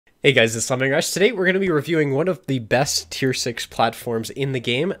Hey guys, it's Slumming Rush. Today we're going to be reviewing one of the best Tier 6 platforms in the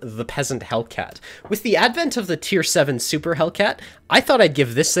game, the Peasant Hellcat. With the advent of the Tier 7 Super Hellcat, I thought I'd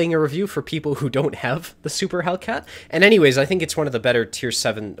give this thing a review for people who don't have the Super Hellcat. And anyways, I think it's one of the better Tier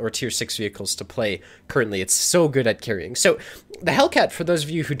 7 or Tier 6 vehicles to play currently. It's so good at carrying. So, the Hellcat, for those of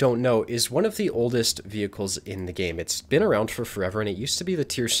you who don't know, is one of the oldest vehicles in the game. It's been around for forever, and it used to be the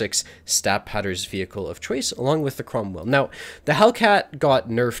Tier 6 stat patter's vehicle of choice, along with the Cromwell. Now, the Hellcat got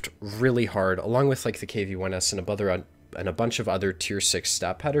nerfed really hard, along with like the KV-1S and a bunch of other Tier 6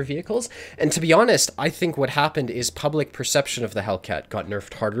 stat pattern vehicles. And to be honest, I think what happened is public perception of the Hellcat got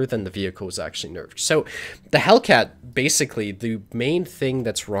nerfed harder than the vehicle was actually nerfed. So the Hellcat, basically, the main thing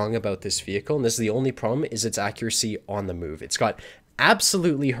that's wrong about this vehicle, and this is the only problem, is its accuracy on the move. It's got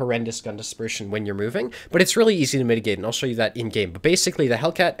absolutely horrendous gun dispersion when you're moving, but it's really easy to mitigate, and I'll show you that in game. But basically, the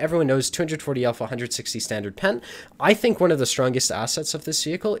Hellcat, everyone knows 240 alpha, 160 standard pen. I think one of the strongest assets of this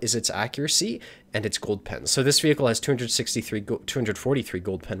vehicle is its accuracy and its gold pen. So this vehicle has 243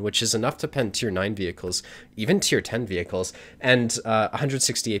 gold pen, which is enough to pen tier 9 vehicles, even tier 10 vehicles, and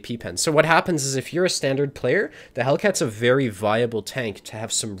 160 AP pen. So what happens is if you're a standard player, the Hellcat's a very viable tank to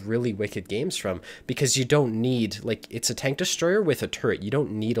have some really wicked games from, because you don't need, like, it's a tank destroyer with a turret. You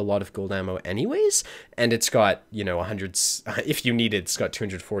don't need a lot of gold ammo anyways, and it's got, you know, if you need it, it's got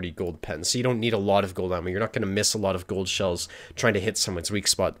 240 gold pens, so you don't need a lot of gold ammo. You're not going to miss a lot of gold shells trying to hit someone's weak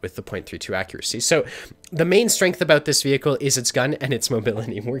spot with the .32 accuracy. So the main strength about this vehicle is its gun and its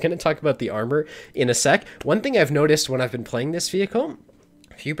mobility. We're going to talk about the armor in a sec. One thing I've noticed when I've been playing this vehicle,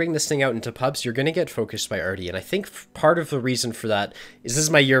 if you bring this thing out into pubs, you're going to get focused by arty. And I think part of the reason for that is this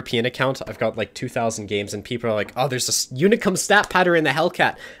is my European account. I've got like 2,000 games and people are like, oh, there's a Unicum stat pattern in the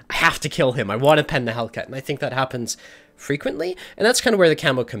Hellcat. I have to kill him. I want to pen the Hellcat. And I think that happens frequently, and that's kind of where the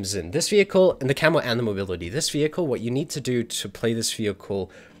camo comes in. This vehicle, and the camo and the mobility, this vehicle, what you need to do to play this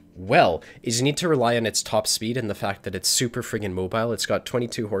vehicle well is you need to rely on its top speed and the fact that it's super friggin' mobile. It's got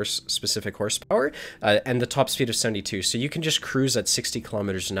 22 specific horsepower and the top speed of 72, so you can just cruise at 60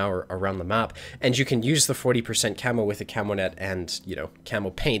 kilometers an hour around the map, and you can use the 40% camo with a camo net and, you know,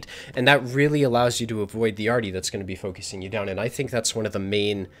 camo paint, and that really allows you to avoid the arty that's going to be focusing you down. And I think that's one of the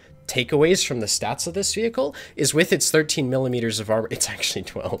main takeaways from the stats of this vehicle is with its 13 millimeters of armor, it's actually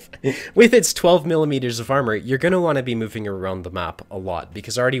 12. With its 12 millimeters of armor, you're going to want to be moving around the map a lot,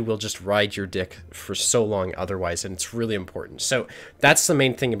 because arty will just ride your dick for so long otherwise, and it's really important. So that's the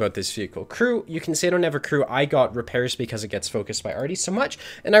main thing about this vehicle. Crew, you can say I don't have a crew. I got repairs because it gets focused by arty so much,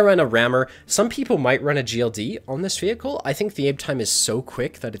 and I run a rammer. Some people might run a GLD on this vehicle. I think the aim time is so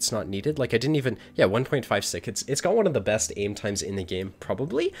quick that it's not needed. Like, I didn't even, yeah, 1.56. It's got one of the best aim times in the game,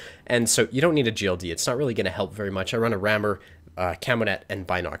 probably. And so you don't need a GLD. It's not really going to help very much. I run a rammer, Camonet, and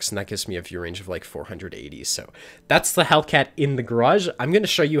Binox, and that gives me a view range of like 480. So that's the Hellcat in the garage. I'm going to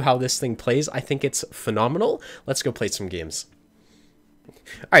show you how this thing plays. I think it's phenomenal. Let's go play some games.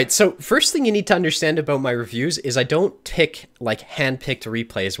 Alright, so first thing you need to understand about my reviews is I don't pick like hand-picked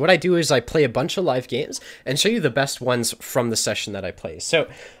replays. What I do is I play a bunch of live games and show you the best ones from the session that I play. So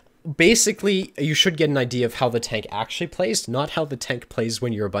basically, you should get an idea of how the tank actually plays, not how the tank plays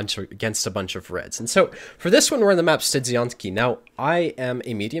when you're against a bunch of reds. And so, for this one, we're on the map Stedzionski. Now, I am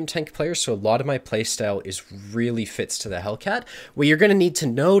a medium tank player, so a lot of my playstyle is really fits to the Hellcat. What you're going to need to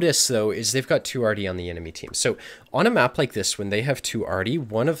notice, though, is they've got 2 arty on the enemy team. So, on a map like this, when they have 2 arty,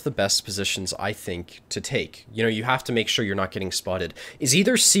 one of the best positions, I think, to take, you know, you have to make sure you're not getting spotted, is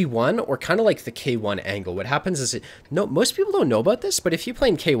either C1 or kind of like the K1 angle. What happens is, most people don't know about this, but if you play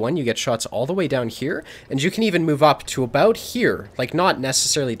in K1, you get shots all the way down here, and you can even move up to about here, like not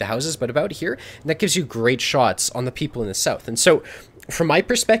necessarily the houses, but about here, and that gives you great shots on the people in the south. And so, from my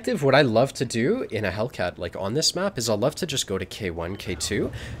perspective, what I love to do in a Hellcat, like on this map, is I'll love to just go to K1,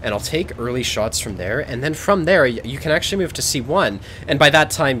 K2, and I'll take early shots from there, and then from there, you can actually move to C1, and by that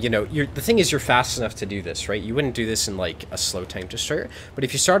time, you know, the thing is you're fast enough to do this, right? You wouldn't do this in, like, a slow tank destroyer, but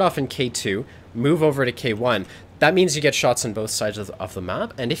if you start off in K2, move over to K1, that means you get shots on both sides of the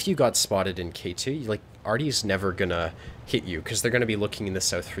map, and if you got spotted in K2, like, arty's never gonna hit you, because they're gonna be looking in the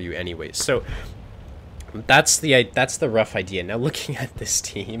south for you anyways. So that's the rough idea. Now, looking at this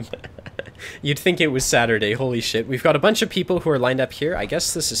team, you'd think it was Saturday. Holy shit. We've got a bunch of people who are lined up here. I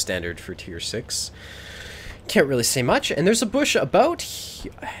guess this is standard for tier 6. Can't really say much. And there's a bush about,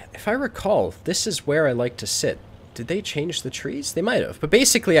 if I recall, this is where I like to sit. Did they change the trees? They might have. But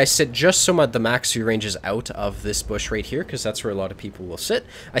basically, I sit just so much the max view range is out of this bush right here, because that's where a lot of people will sit.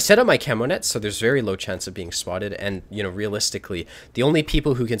 I set up my camo net, so there's very low chance of being spotted. And, you know, realistically, the only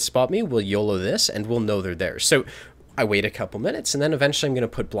people who can spot me will YOLO this, and will know they're there. So I wait a couple minutes, and then eventually I'm going to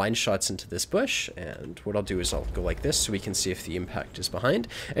put blind shots into this bush, and what I'll do is I'll go like this so we can see if the impact is behind.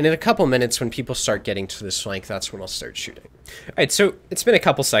 And in a couple minutes, when people start getting to this flank, that's when I'll start shooting. Alright, so it's been a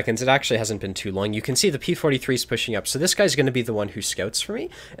couple seconds. It actually hasn't been too long. You can see the P-43 is pushing up, so this guy's going to be the one who scouts for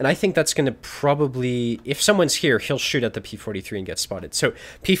me, and I think that's going to probably, if someone's here, he'll shoot at the P-43 and get spotted. So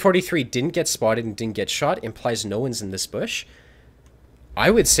P-43 didn't get spotted and didn't get shot, implies no one's in this bush. I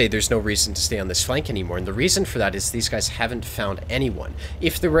would say there's no reason to stay on this flank anymore, and the reason for that is these guys haven't found anyone.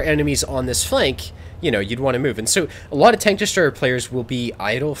 If there were enemies on this flank, you know, you'd want to move. And so a lot of tank destroyer players will be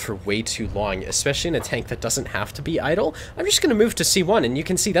idle for way too long, especially in a tank that doesn't have to be idle. I'm just going to move to C1, and you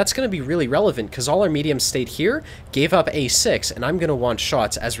can see that's going to be really relevant because all our mediums stayed here, gave up A6, and I'm going to want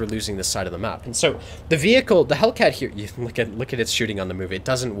shots as we're losing this side of the map. And so the vehicle, the Hellcat here, you look at its shooting on the move. It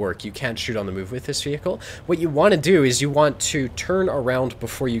doesn't work. You can't shoot on the move with this vehicle. What you want to do is you want to turn around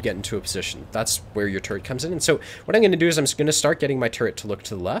before you get into a position. That's where your turret comes in. And so what I'm going to do is I'm just going to start getting my turret to look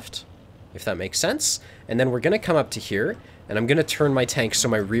to the left, if that makes sense. And then we're going to come up to here, and I'm going to turn my tank so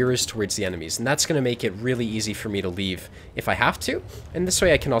my rear is towards the enemies. And that's going to make it really easy for me to leave if I have to. And this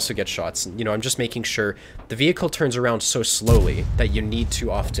way I can also get shots. And, you know, I'm just making sure the vehicle turns around so slowly that you need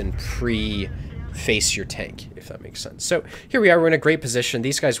to often face your tank, if that makes sense. So here we are, we're in a great position.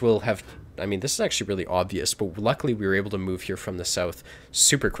 These guys will have, I mean, this is actually really obvious, but luckily we were able to move here from the south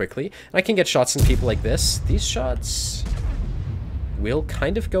super quickly. And I can get shots on people like this. These shots will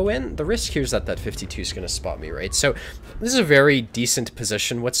kind of go in. The risk here is that 52 is going to spot me, right? So this is a very decent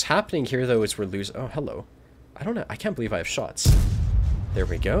position. What's happening here, though, is we're losing. Oh, hello. I don't know. I can't believe I have shots. There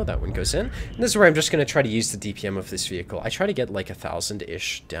we go. That one goes in. And this is where I'm just going to try to use the DPM of this vehicle. I try to get like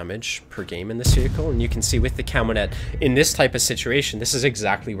 1,000-ish damage per game in this vehicle. And you can see with the Camonet, in this type of situation, this is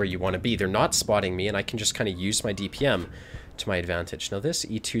exactly where you want to be. They're not spotting me, and I can just kind of use my DPM to my advantage. Now this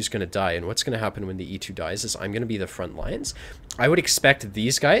E2 is going to die, and what's going to happen when the E2 dies is I'm going to be the front lines. I would expect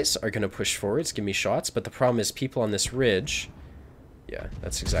these guys are going to push forwards, give me shots, but the problem is people on this ridge. Yeah,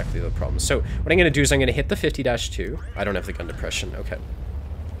 that's exactly the problem. So what I'm going to do is I'm going to hit the 50-2. I don't have the gun depression. Okay.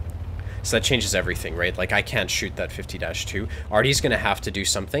 So that changes everything, right? Like, I can't shoot that 50-2. Artie's going to have to do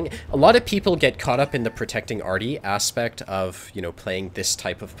something. A lot of people get caught up in the protecting Artie aspect of, you know, playing this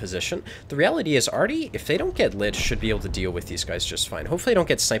type of position. The reality is Artie, if they don't get lit, should be able to deal with these guys just fine. Hopefully I don't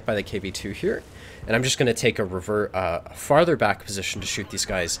get sniped by the KB2 here. And I'm just going to take a farther back position to shoot these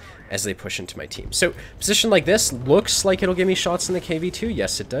guys as they push into my team. So, position like this looks like it'll give me shots in the KB2.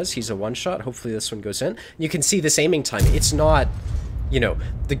 Yes, it does. He's a one-shot. Hopefully this one goes in. You can see this aiming time. It's not... You know,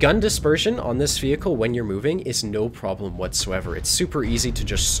 the gun dispersion on this vehicle when you're moving is no problem whatsoever. It's super easy to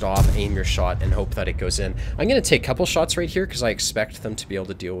just stop, aim your shot, and hope that it goes in. I'm going to take a couple shots right here because I expect them to be able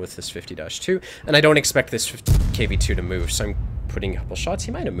to deal with this 50-2, and I don't expect this KV2 to move, so I'm putting a couple shots.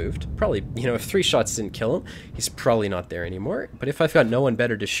 He might have moved. Probably, you know, if 3 shots didn't kill him, he's probably not there anymore. But if I've got no one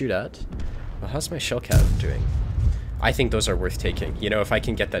better to shoot at, well, how's my Hellcat doing? I think those are worth taking. You know, if I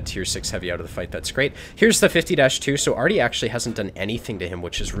can get that tier 6 heavy out of the fight, that's great. Here's the 50-2, so Artie actually hasn't done anything to him,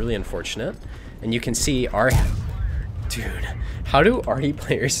 which is really unfortunate. And you can see our... Dude, how do Artie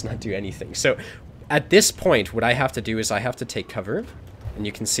players not do anything? So, at this point, what I have to do is I have to take cover. And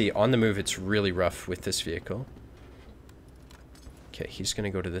you can see on the move, it's really rough with this vehicle. Okay, he's going to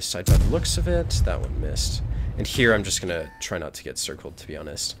go to this side by the looks of it. That one missed. And here, I'm just going to try not to get circled, to be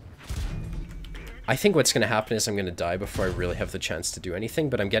honest. I think what's going to happen is I'm going to die before I really have the chance to do anything,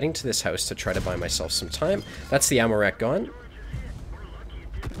 but I'm getting to this house to try to buy myself some time. That's the ammo rack gone.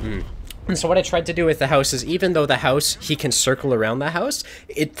 And so what I tried to do with the house is, even though the house, he can circle around the house,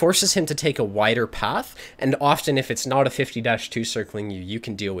 it forces him to take a wider path, and often if it's not a 50-2 circling you, you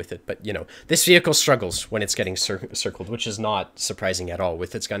can deal with it. But, you know, this vehicle struggles when it's getting circled, which is not surprising at all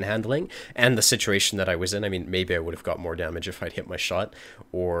with its gun handling and the situation that I was in. I mean, maybe I would have got more damage if I'd hit my shot,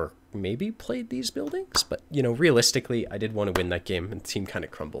 or maybe played these buildings, but, you know, realistically, I did want to win that game, and the team kind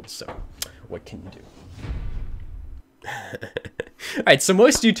of crumbled, so what can you do? Alright, so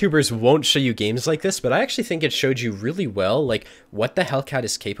most YouTubers won't show you games like this, but I actually think it showed you really well, like, what the Hellcat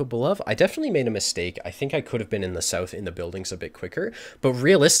is capable of. I definitely made a mistake. I think I could have been in the south in the buildings a bit quicker, but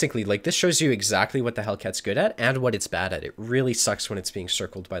realistically, like, this shows you exactly what the Hellcat's good at and what it's bad at. It really sucks when it's being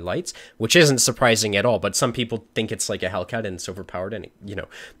circled by lights, which isn't surprising at all, but some people think it's like a Hellcat and it's overpowered, and, you know,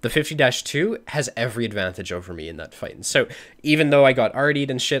 the 50-2 has every advantage over me in that fight. And so, even though I got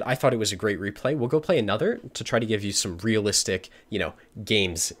RD'd and shit, I thought it was a great replay. We'll go play another to try to give you some realistic you know,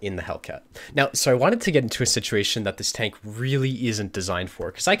 games in the Hellcat. Now, so I wanted to get into a situation that this tank really isn't designed for,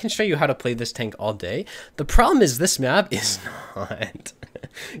 because I can show you how to play this tank all day. The problem is this map is not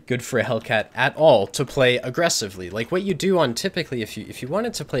good for a Hellcat at all to play aggressively. Like what you do on typically, if you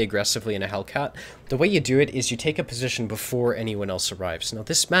wanted to play aggressively in a Hellcat, the way you do it is you take a position before anyone else arrives. Now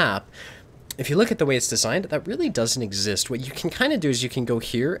this map, if you look at the way it's designed, that really doesn't exist. What you can kind of do is you can go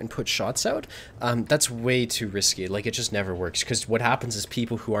here and put shots out. That's way too risky. Like, it just never works, because what happens is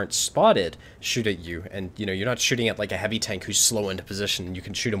people who aren't spotted shoot at you, and, you know, you're not shooting at, like, a heavy tank who's slow into position, and you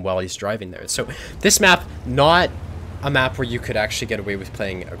can shoot him while he's driving there. So, this map, not a map where you could actually get away with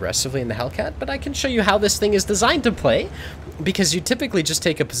playing aggressively in the Hellcat, but I can show you how this thing is designed to play, because you typically just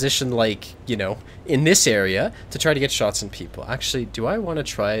take a position like, you know, in this area to try to get shots on people. Actually, do I want to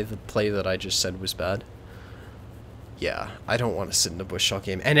try the play that I just said was bad? Yeah, I don't want to sit in a bush all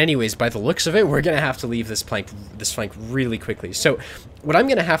game. And anyways, by the looks of it, we're going to have to leave this flank really quickly. So what I'm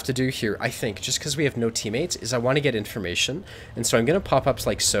going to have to do here, I think, just because we have no teammates, is I want to get information. And so I'm going to pop up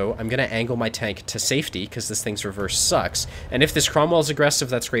like so. I'm going to angle my tank to safety, because this thing's reverse sucks. And if this Cromwell's aggressive,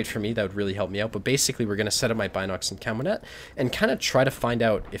 that's great for me. That would really help me out. But basically, we're going to set up my binocs and camonet and kind of try to find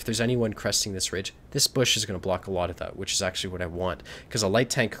out if there's anyone cresting this ridge. This bush is going to block a lot of that, which is actually what I want, because a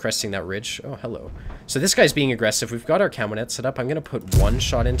light tank cresting that ridge... Oh, hello. So this guy's being aggressive. We've got our camonet set up. I'm going to put one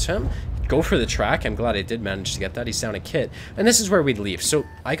shot into him, go for the track. I'm glad I did manage to get that. He's down a kit. And this is where we'd leave. So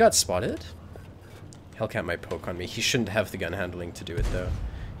I got spotted. Hellcat might poke on me. He shouldn't have the gun handling to do it, though.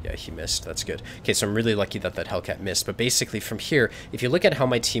 Yeah, he missed. That's good. Okay, so I'm really lucky that that Hellcat missed. But basically, from here, if you look at how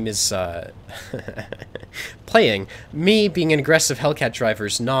my team is playing, me being an aggressive Hellcat driver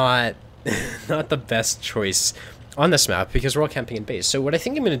is not the best choice on this map, because we're all camping in base. So what I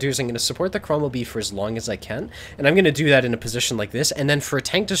think I'm going to do is I'm going to support the Cromwell B for as long as I can, and I'm going to do that in a position like this, and then for a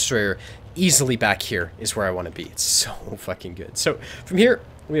tank destroyer, easily back here is where I want to be. It's so fucking good. So from here,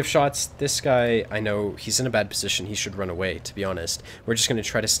 we have shots. This guy, I know he's in a bad position. He should run away, to be honest. We're just going to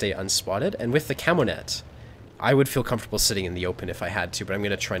try to stay unspotted, and with the camonet, I would feel comfortable sitting in the open if I had to, but I'm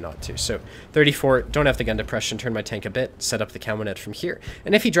going to try not to. So 34, don't have the gun depression, turn my tank a bit, set up the camonet from here.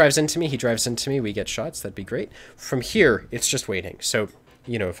 And if he drives into me, we get shots, that'd be great. From here, it's just waiting. So,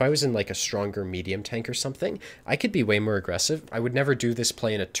 you know, if I was in like a stronger medium tank or something, I could be way more aggressive. I would never do this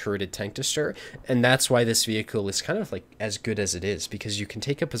play in a turreted tank destroyer, and that's why this vehicle is kind of like as good as it is, because you can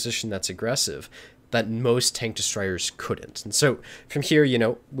take a position that's aggressive that most tank destroyers couldn't. And so from here, you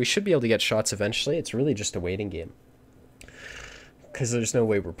know, we should be able to get shots eventually. It's really just a waiting game, because there's no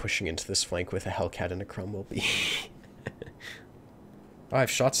way we're pushing into this flank with a Hellcat and a Cromwell B. Oh, I have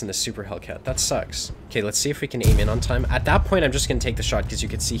shots in this Super Hellcat. That sucks. Okay, let's see if we can aim in on time. At that point, I'm just going to take the shot, because you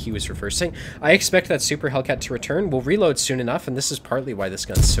could see he was reversing. I expect that Super Hellcat to return. We'll reload soon enough, and this is partly why this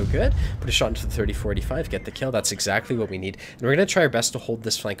gun's so good. Put a shot into the 30-45, get the kill. That's exactly what we need. And we're going to try our best to hold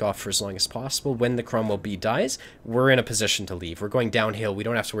this flank off for as long as possible. When the Cromwell B dies, we're in a position to leave. We're going downhill. We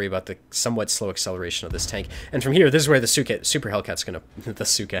don't have to worry about the somewhat slow acceleration of this tank. And from here, this is where the Super Hellcat's going to... the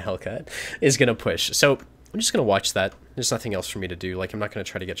Suka Hellcat is going to push. So I'm just going to watch that. There's nothing else for me to do. Like, I'm not going to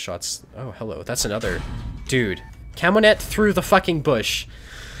try to get shots. Oh, hello. That's another... Dude. Camonet through the fucking bush.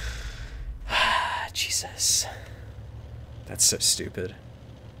 Jesus. That's so stupid.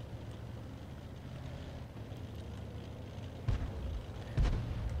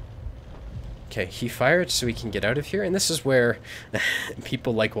 Okay, he fired so we can get out of here, and this is where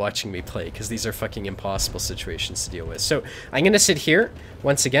people like watching me play, because these are fucking impossible situations to deal with. So I'm going to sit here.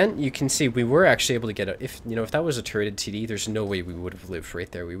 Once again, you can see we were actually able to get out. If, you know, if that was a turreted TD, there's no way we would have lived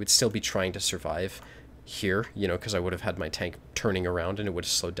right there. We would still be trying to survive here, you know, because I would have had my tank turning around and it would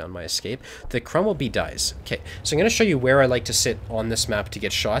have slowed down my escape. The Cromwell B dies. Okay, so I'm going to show you where I like to sit on this map to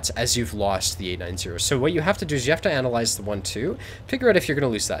get shots as you've lost the 890. So what you have to do is you have to analyze the 1-2, figure out if you're going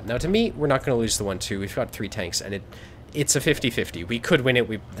to lose that. Now, to me, we're not going to lose the 1-2. We've got 3 tanks, and it's a 50-50. We could win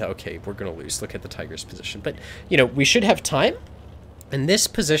it. Okay, we're going to lose. Look at the Tiger's position. But, you know, we should have time. And this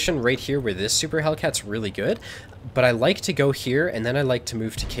position right here where this Super Hellcat's really good, but I like to go here, and then I like to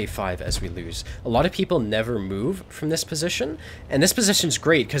move to K5 as we lose. A lot of people never move from this position, and this position's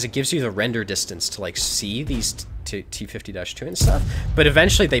great because it gives you the render distance to, like, see these T50-2 and stuff, but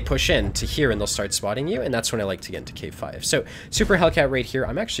eventually they push in to here and they'll start spotting you, and that's when I like to get into K5. So, Super Hellcat right here,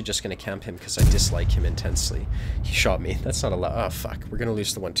 I'm actually just going to camp him because I dislike him intensely. He shot me. That's not allowed. Oh, fuck. We're going to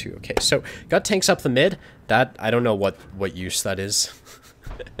lose the 1-2. Okay, so, got tanks up the mid. That, I don't know what use that is.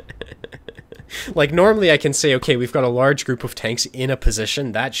 Like, normally I can say, okay, we've got a large group of tanks in a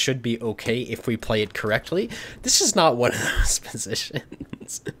position. That should be okay if we play it correctly. This is not one of those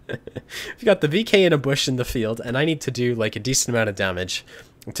positions. We've got the VK in a bush in the field, and I need to do, like, a decent amount of damage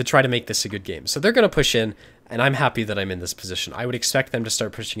to try to make this a good game. So they're going to push in. and I'm happy that I'm in this position. I would expect them to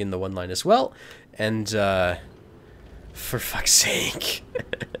start pushing in the one line as well, and for fuck's sake.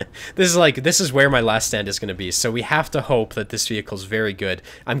 This is where my last stand is going to be, so we have to hope that this vehicle's very good.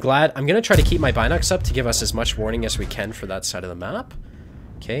 I'm going to try to keep my binocs up to give us as much warning as we can for that side of the map.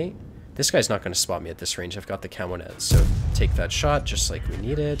 Okay, this guy's not going to spot me at this range. I've got the camo net, so take that shot just like we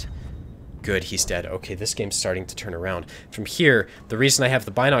needed. Good, he's dead. Okay, this game's starting to turn around. From here, the reason I have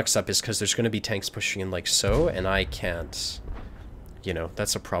the binocs up is because there's going to be tanks pushing in like so, and I can't, you know,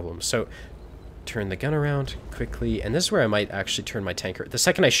 that's a problem. So turn the gun around quickly, and this is where I might actually turn my tank. The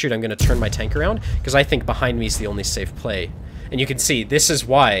second I shoot, I'm going to turn my tank around, because I think behind me is the only safe play. And you can see, this is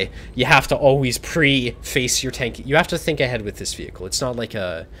why you have to always pre-face your tank. You have to think ahead with this vehicle. It's not like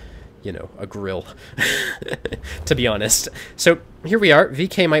a, you know, a grill, to be honest. So here we are.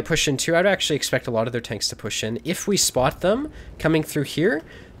 VK might push in too. I'd actually expect a lot of their tanks to push in. If we spot them coming through here,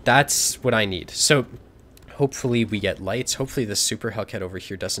 that's what I need. So hopefully we get lights. Hopefully the super Hellcat over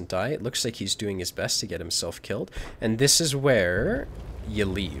here doesn't die. It looks like he's doing his best to get himself killed. And this is where you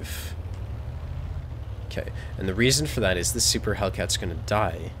leave. Okay, and the reason for that is this super Hellcat's going to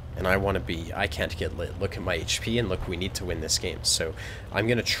die. And I can't get lit. Look at my HP, and look, we need to win this game. So I'm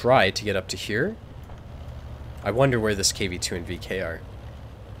going to try to get up to here. I wonder where this KV2 and VK are.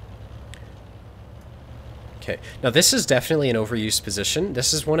 Okay, now this is definitely an overused position.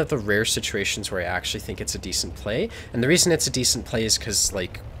 This is one of the rare situations where I actually think it's a decent play. And the reason it's a decent play is because,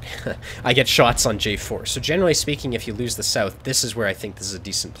 like, I get shots on J4. So generally speaking, if you lose the south, this is where I think this is a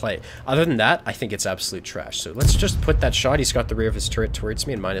decent play. Other than that, I think it's absolute trash. So let's just put that shot. He's got the rear of his turret towards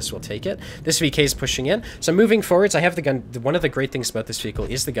me, and might as well take it. This VK is pushing in. So moving forwards, I have the gun. One of the great things about this vehicle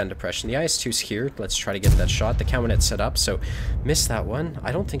is the gun depression. The IS-2's here. Let's try to get that shot. The camo net's set up, so missed that one.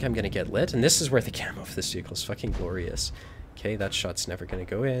 I don't think I'm going to get lit. And this is where the camo of this vehicle is fucking glorious. Okay, that shot's never going to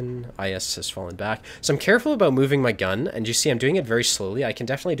go in. IS has fallen back. So I'm careful about moving my gun, and you see I'm doing it very slowly. I can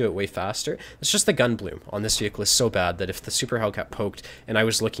definitely do it way faster. It's just the gun bloom on this vehicle is so bad that if the Super Hellcat poked and I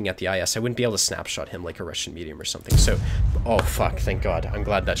was looking at the IS, I wouldn't be able to snapshot him like a Russian medium or something. So, oh fuck, thank God. I'm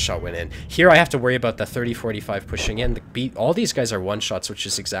glad that shot went in. Here I have to worry about the 30-45 pushing in. All these guys are one-shots, which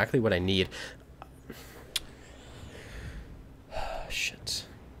is exactly what I need. Shit.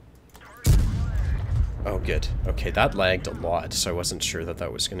 Oh, good. Okay, that lagged a lot, so I wasn't sure that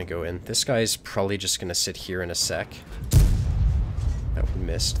that was going to go in. This guy's probably just going to sit here in a sec. That one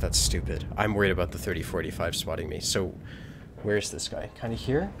missed. That's stupid. I'm worried about the 30-45 spotting me. So, where's this guy? Kind of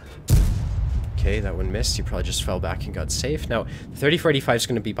here? Okay, that one missed. He probably just fell back and got safe. Now, the 30-45 is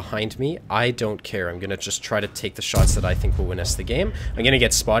going to be behind me. I don't care. I'm going to just try to take the shots that I think will win us the game. I'm going to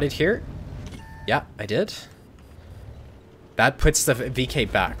get spotted here. Yeah, I did. That puts the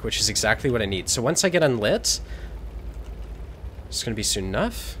VK back, which is exactly what I need. So once I get unlit, it's going to be soon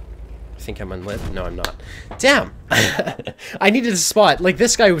enough. I think I'm unlit. No, I'm not. Damn! I needed a spot. Like,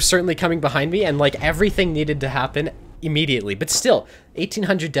 this guy was certainly coming behind me, and, like, everything needed to happen immediately. But still,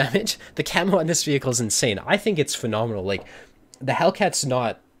 1800 damage. The camo on this vehicle is insane. I think it's phenomenal. Like, the Hellcat's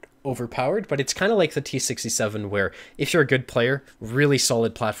not overpowered, but it's kind of like the T67, where if you're a good player, really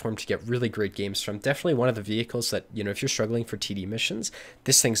solid platform to get really great games from. Definitely one of the vehicles that, you know, if you're struggling for TD missions,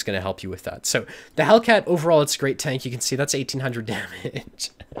 this thing's going to help you with that. So the Hellcat, overall, it's a great tank. You can see that's 1800 damage.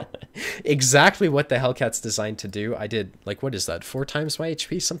 Exactly what the Hellcat's designed to do. I did, like, what is that, 4 times my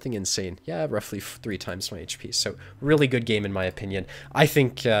HP? Something insane. Yeah, roughly 3 times my HP. So really good game in my opinion. I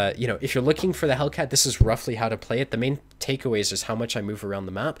think, you know, if you're looking for the Hellcat, this is roughly how to play it. The main takeaways is how much I move around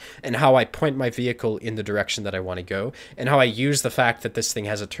the map, and how I point my vehicle in the direction that I want to go, and how I use the fact that this thing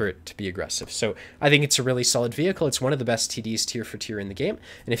has a turret to be aggressive. So I think it's a really solid vehicle. It's one of the best TDs tier for tier in the game,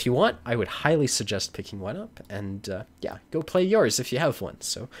 and if you want, I would highly suggest picking one up, and yeah, go play yours if you have one.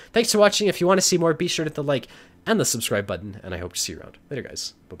 So thanks for watching. If you want to see more, be sure to hit the like and the subscribe button, and I hope to see you around. Later,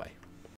 guys. Bye-bye.